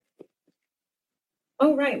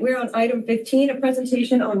All right, we're on item 15, a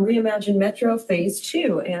presentation on Reimagine Metro Phase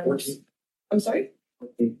 2. And I'm sorry?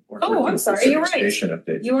 Oh, I'm sorry. You're right.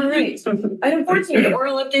 You are right. Item 14, the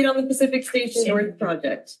oral update on the Pacific Station North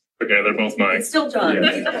project. Okay, they're both mine. It's still John.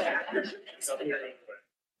 Yeah.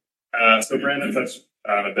 So Brandon touched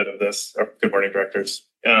on a bit of this. Good morning, directors.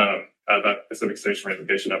 About Pacific Station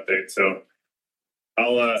relocation update. So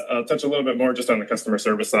I'll touch a little bit more just on the customer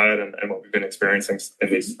service side and what we've been experiencing in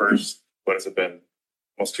these first, what has it been?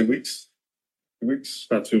 Almost 2 weeks? 2 weeks?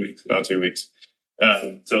 About 2 weeks. About 2 weeks.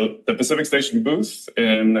 So the Pacific Station booth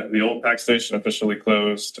in the old PAC station officially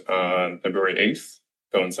closed on February 8th,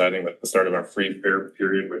 coinciding with the start of our free fare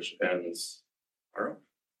period, which ends tomorrow.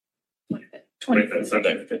 25th,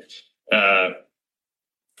 Sunday.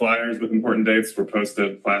 Flyers with important dates were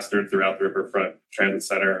posted, plastered throughout the Riverfront Transit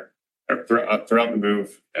Center, throughout the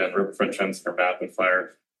move, and Riverfront Transit Center map and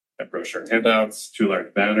flyer and brochure handouts. 2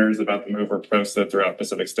 large banners about the move were posted throughout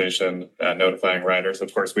Pacific Station, notifying riders.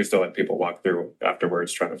 Of course, we still had people walk through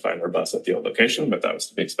afterwards trying to find their bus at the old location, but that was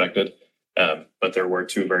to be expected. But there were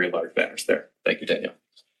 2 very large banners there. Thank you, Danielle.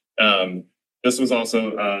 This was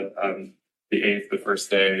also on the 8th, the first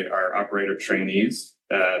day, our operator trainees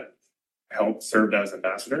served as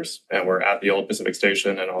ambassadors, and we're at the old Pacific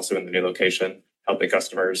Station and also in the new location, helping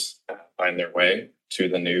customers find their way to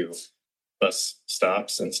the new bus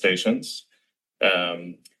stops and stations.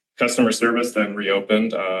 Customer service then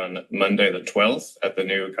reopened on Monday the 12th at the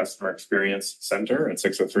new Customer Experience Center at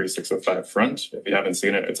 603, 605 Front. If you haven't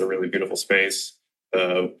seen it, it's a really beautiful space.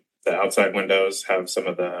 The outside windows have some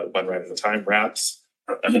of the One Right at a Time wraps,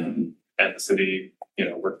 and the city,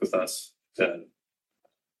 worked with us to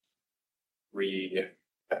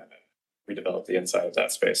redevelop the inside of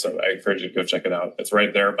that space. So I encourage you to go check it out. It's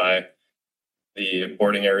right there by the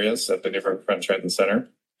boarding areas at the new Riverfront Transit Center.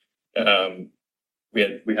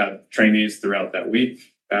 We had trainees throughout that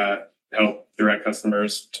week help direct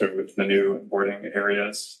customers to the new boarding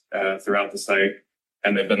areas throughout the site,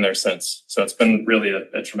 and they've been there since. So it's been really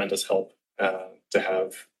a tremendous help to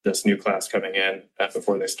have this new class coming in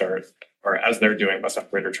before they start, or as they're doing bus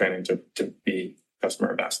operator training, to be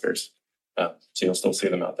customer ambassadors. So you'll still see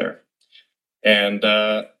them out there. And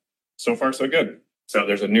so far, so good. So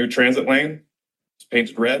there's a new transit lane. It's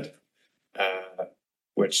painted red,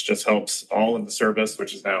 which just helps all of the service,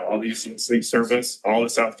 which is now all the UCC service, all the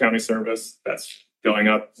South County service that's going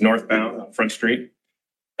up northbound on Front Street.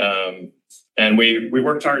 And we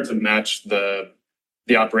worked hard to match the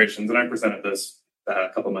operations, and I presented this a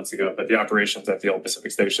couple months ago, but the operations at the old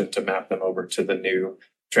Pacific Station to map them over to the new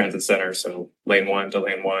transit center. So lane 1 to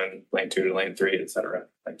lane 1, lane 2 to lane 3, et cetera.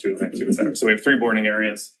 Lane 2 to lane 2, et cetera. So we have 3 boarding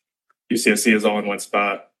areas. UCSC is all in one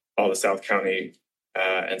spot. All the South County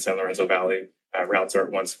and San Lorenzo Valley routes are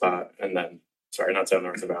at one spot. And then, not San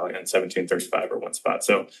Lorenzo Valley, and 1735 are one spot.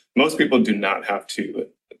 So most people do not have to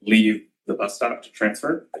leave the bus stop to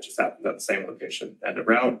transfer. It just happens at the same location. End of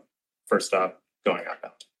route, first stop, going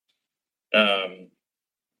outbound.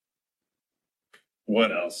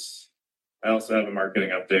 What else? I also have a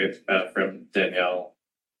marketing update from Danielle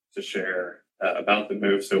to share about the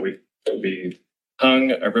move. So we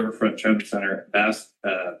hung a Riverfront Transit Center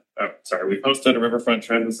we posted a Riverfront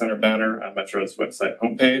Transit Center banner on Metro's website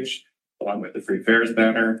homepage, along with the free fares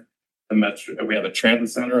banner. We have a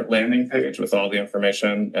transit center landing page with all the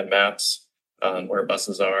information and maps on where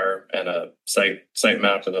buses are, and a site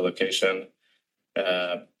map of the location.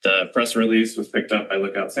 The press release was picked up by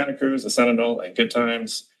Lookout Santa Cruz, the Sentinel, and Good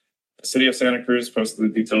Times. The city of Santa Cruz posted the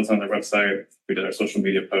details on their website. We did our social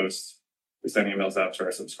media posts. We sent emails out to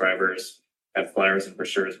our subscribers, and flyers and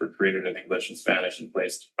brochures were created in English and Spanish and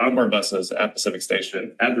placed on board buses at Pacific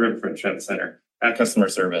Station, at the Riverfront Transit Center, at customer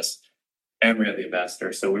service, and we had the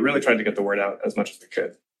ambassador. So we really tried to get the word out as much as we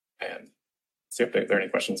could. And see if there are any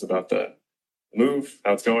questions about the move,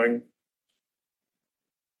 how it's going.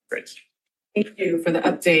 Great. Thank you for the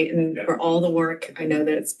update and for all the work. I know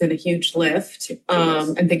that it's been a huge lift.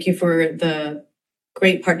 And thank you for the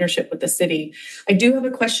great partnership with the city. I do have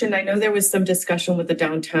a question. I know there was some discussion with the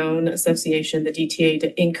Downtown Association, the DTA,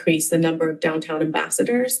 to increase the number of downtown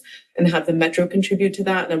ambassadors and have the Metro contribute to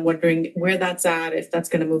that. And I'm wondering where that's at, if that's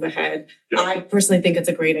going to move ahead. Yeah. I personally think it's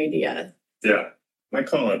a great idea. Yeah. I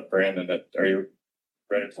call it Brandon. Are you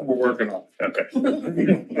ready? We're working on it. Okay.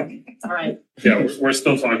 All right. Yeah, we're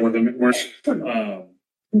still talking with them. We're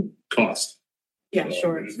cost. Yeah, so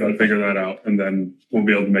sure. We just got to figure that out, and then we'll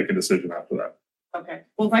be able to make a decision after that. Okay.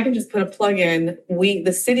 Well, if I can just put a plug in,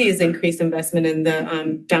 the city has increased investment in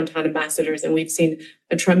the downtown ambassadors, and we've seen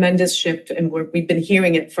a tremendous shift, and we've been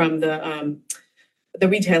hearing it from the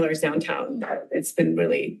retailers downtown. It's been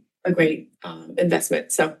really a great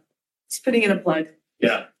investment. So just putting in a plug.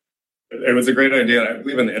 Yeah. It was a great idea. I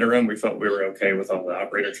believe in the interim, we felt we were okay with all the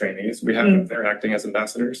operator trainees. We have them there acting as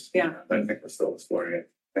ambassadors. Yeah. I think we're still exploring it.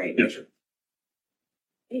 Great. Yeah, sure.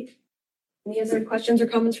 Any other questions or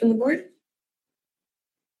comments from the board?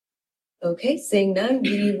 Okay, seeing none,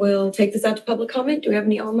 we will take this out to public comment. Do we have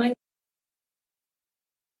any online